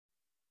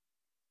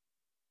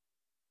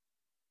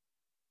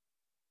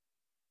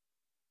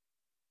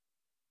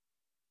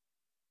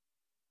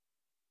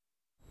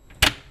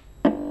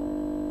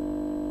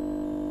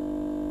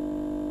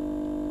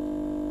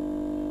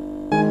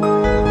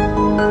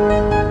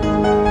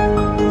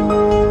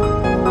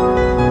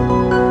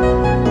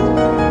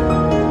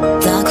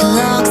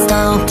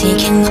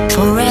thinking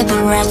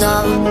forever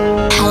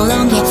ago. How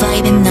long have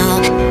I been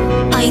up?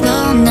 I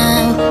don't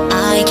know.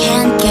 I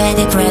can't get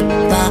it right,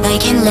 but I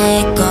can't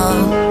let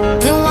go.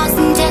 There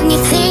wasn't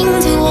anything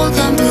to hold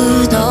on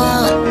to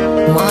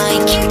though. Why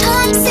can't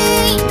I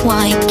see?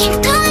 Why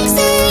can't I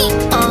see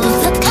all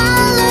the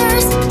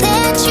colors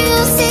that you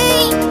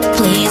see?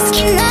 Please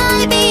can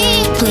I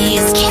be?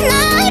 Please can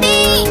I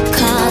be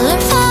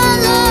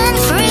colorful and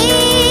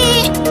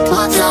free?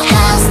 What the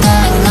hell's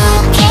going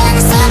on? Can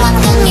someone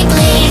tell me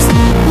please?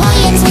 Why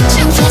am I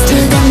switching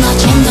faster than the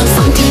channel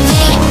from TV?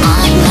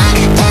 I'm not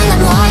and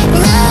I'm white.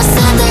 No,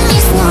 something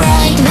isn't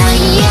right. My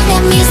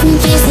enemy is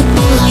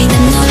invisible. I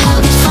don't know how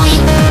to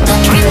fight the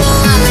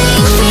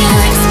trembling fear.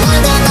 It's more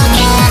than I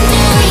can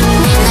dare.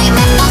 When I'm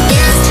up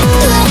against the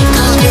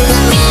cold in the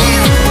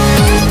mirror.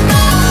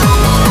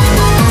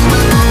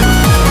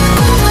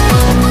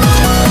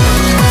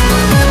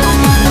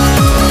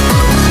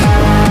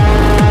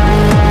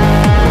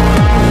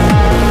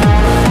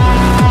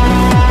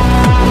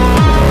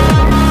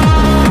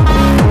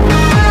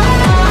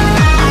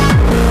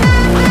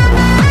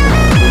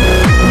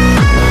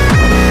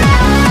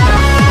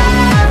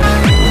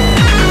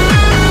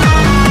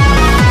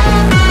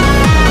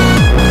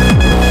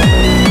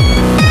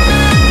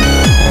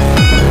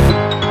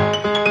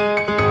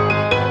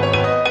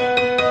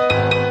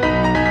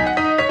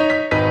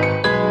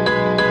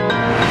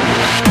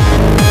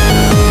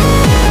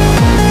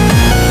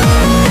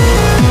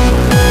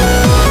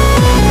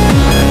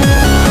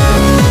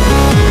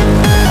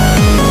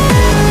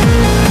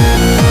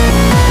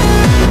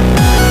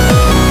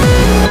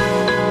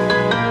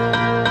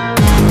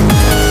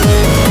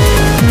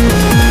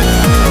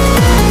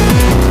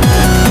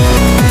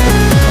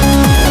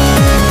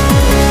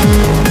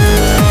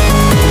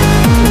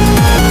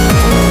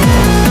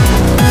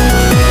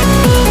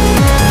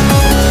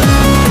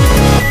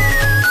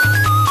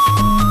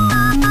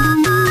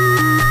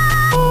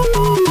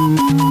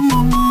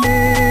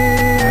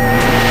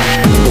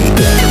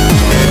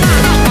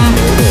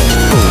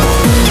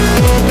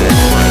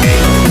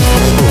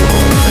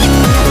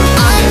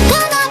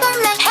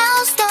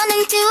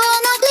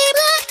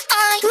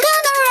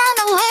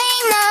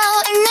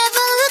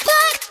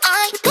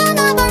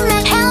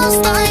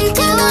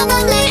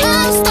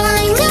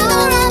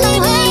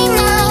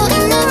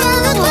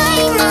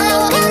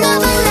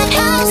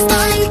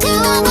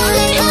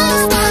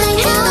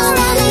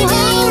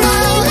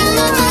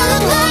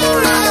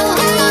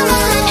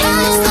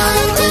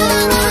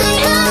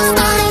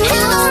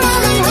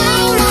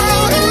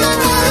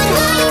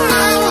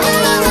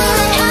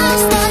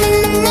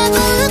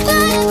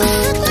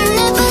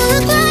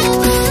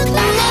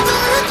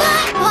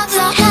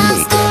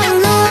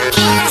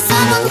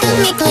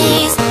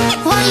 Please,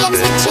 why I'm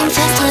switching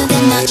fast?